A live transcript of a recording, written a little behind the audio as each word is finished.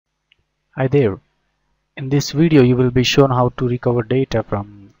Hi there. In this video you will be shown how to recover data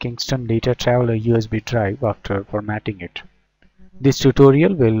from Kingston Datatraveler USB drive after formatting it. This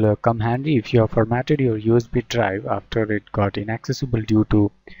tutorial will come handy if you have formatted your USB drive after it got inaccessible due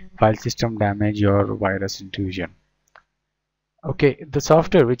to file system damage or virus intrusion. Okay, the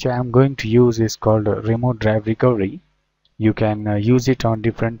software which I am going to use is called Remo Drive Recovery. You can use it on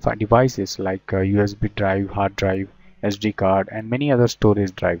different devices like USB drive, hard drive, SD card and many other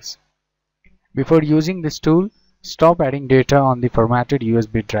storage drives. Before using this tool, stop adding data on the formatted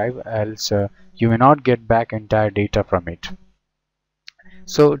USB drive, else you may not get back entire data from it.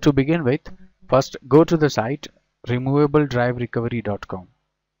 So to begin with, first go to the site removabledriverecovery.com.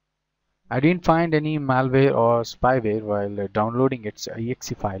 I didn't find any malware or spyware while downloading its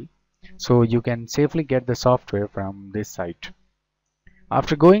exe file, so you can safely get the software from this site.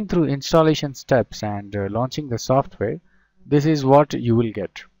 After going through installation steps and launching the software, this is what you will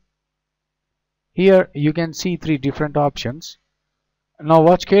get. Here you can see three different options. Now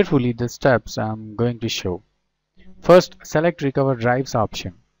watch carefully the steps I'm going to show. First, select Recover Drives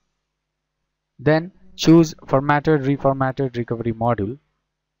option. Then choose Formatted Reformatted Recovery Module.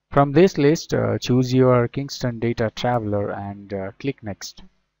 From this list, choose your Kingston Datatraveler and click Next.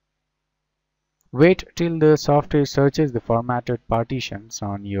 Wait till the software searches the formatted partitions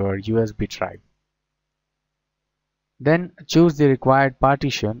on your USB drive. Then choose the required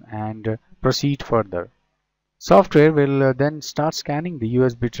partition and proceed further. Software will then start scanning the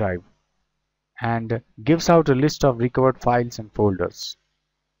USB drive and gives out a list of recovered files and folders.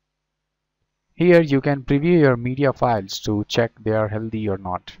 Here you can preview your media files to check they are healthy or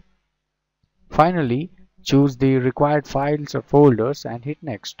not. Finally, choose the required files or folders and hit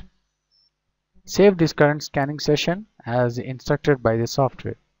Next. Save this current scanning session as instructed by the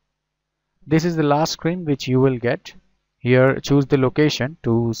software. This is the last screen which you will get. Here choose the location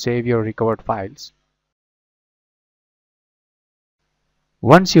to save your recovered files.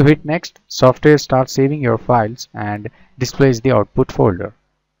 Once you hit Next, software starts saving your files and displays the output folder.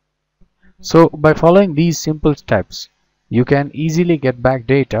 So by following these simple steps, you can easily get back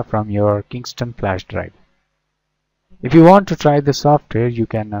data from your Kingston flash drive. If you want to try the software, you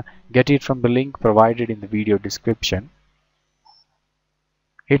can get it from the link provided in the video description.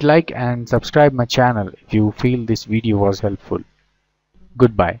 Hit like and subscribe my channel if you feel this video was helpful.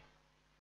 Goodbye.